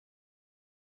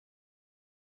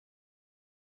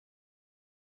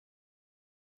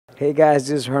Hey guys,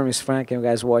 this is Hermes Frank, and you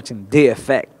guys watching The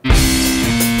Effect. They say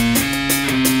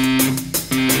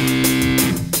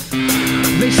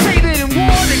that in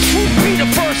war, the truth be the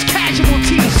first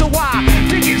casualty. So I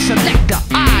figure selector,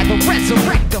 I, the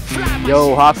resurrector, fly.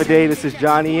 Yo, Hoffa Day, this is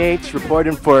Johnny H.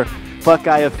 reporting for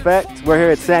Fokai Effect. We're here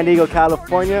at San Diego,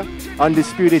 California,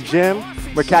 Undisputed Gym.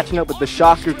 We're catching up with the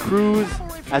Shocker Cruz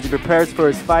as he prepares for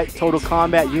his fight, Total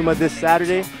Combat Yuma, this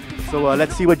Saturday. So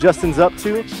let's see what Justin's up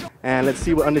to, and let's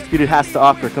see what Undisputed has to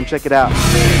offer. Come check it out.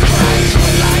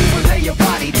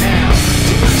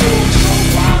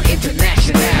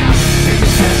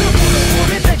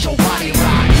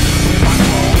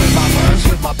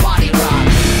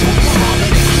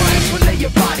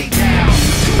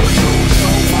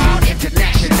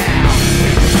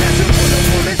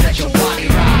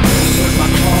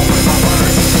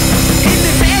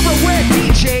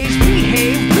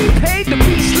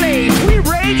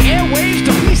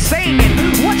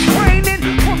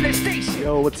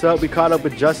 Yo, what's up? We caught up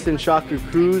with Justin Shocker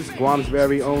Cruz, Guam's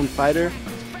very own fighter.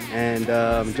 And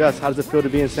Just, how does it feel to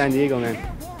be in San Diego, man?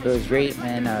 Feels great,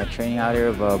 man. Training out here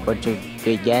with a bunch of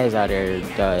good guys out there.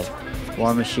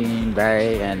 War Machine,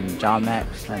 Barry, and John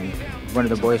Max, and one of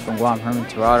the boys from Guam, Herman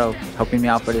Tirado, helping me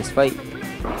out for this fight.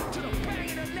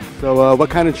 So what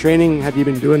kind of training have you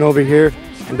been doing over here?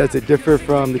 And does it differ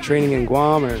from the training in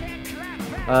Guam, or?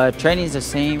 Training is the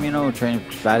same, you know. Training,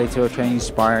 valley tour training,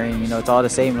 sparring, you know, it's all the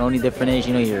same. The only difference is,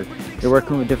 you know, you're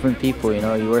working with different people, you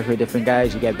know. You work with different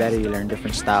guys, you get better, you learn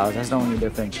different styles. That's the only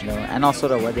difference, you know. And also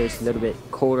the weather is a little bit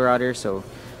colder out here, so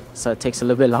it takes a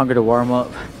little bit longer to warm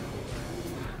up.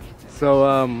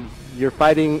 So you're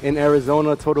fighting in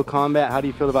Arizona, Total Combat. How do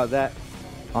you feel about that?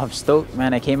 I'm stoked,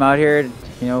 man. I came out here,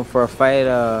 you know, for a fight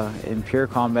in Pure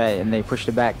Combat, and they pushed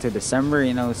it back to December,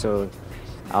 you know, so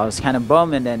I was kind of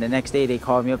bummed. And then the next day they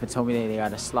called me up and told me they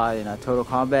got a slot in Total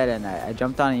Combat, and I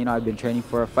jumped on it. You know, I've been training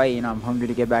for a fight. You know, I'm hungry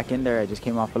to get back in there. I just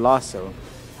came off a loss, so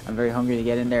I'm very hungry to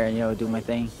get in there and, you know, do my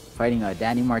thing. Fighting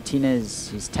Danny Martinez,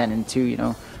 he's 10-2, you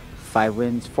know, 4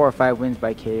 or 5 wins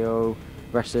by KO,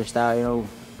 wrestler style, you know.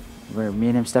 Where me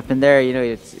and him step in there, you know,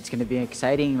 it's going to be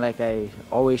exciting, like I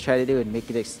always try to do, and make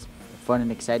it as fun and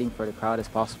exciting for the crowd as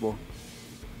possible.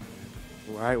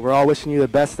 All right, we're all wishing you the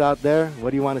best out there. What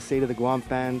do you want to say to the Guam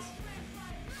fans?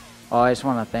 Oh, I just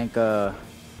want to thank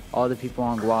all the people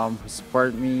on Guam who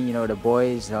support me, you know, the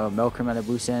boys, Melker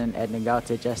Matabusen, Ed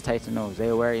Nagauta, Jess Tyson,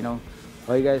 Jose Ware, you know.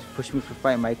 All you guys push me for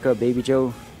fight, Micah, Baby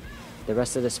Joe, the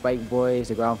rest of the Spike boys,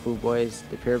 the Ground Food boys,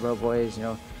 the Pure Bell boys, you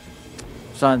know.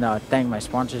 So I want to thank my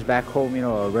sponsors back home, you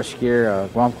know, Rush Gear,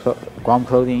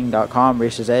 GuamClothing.com,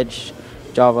 Racer's Edge,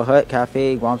 Java Hut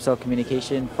Cafe, Guam Cell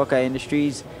Communication, Fokai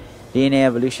Industries, DNA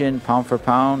Evolution, Pound for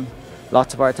Pound,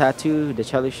 Lots of Art Tattoo, The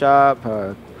Cello Shop,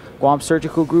 Guam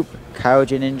Surgical Group,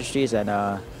 Kyogen Industries, and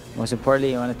most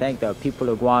importantly, I want to thank the people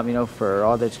of Guam, you know, for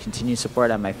all their continued support,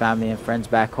 and my family and friends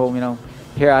back home, you know,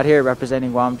 out here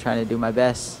representing Guam, trying to do my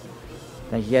best.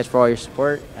 Thank you guys for all your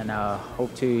support, and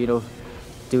hope to, you know,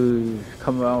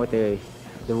 come around with the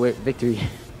victory.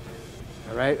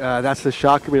 All right, that's the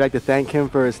Shocker. We'd like to thank him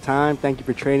for his time. Thank you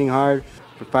for training hard,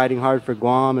 for fighting hard for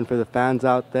Guam, and for the fans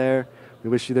out there. We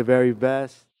wish you the very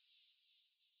best.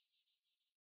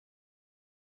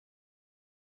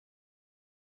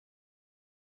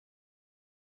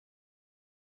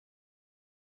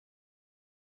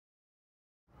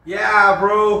 Yeah,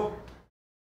 bro.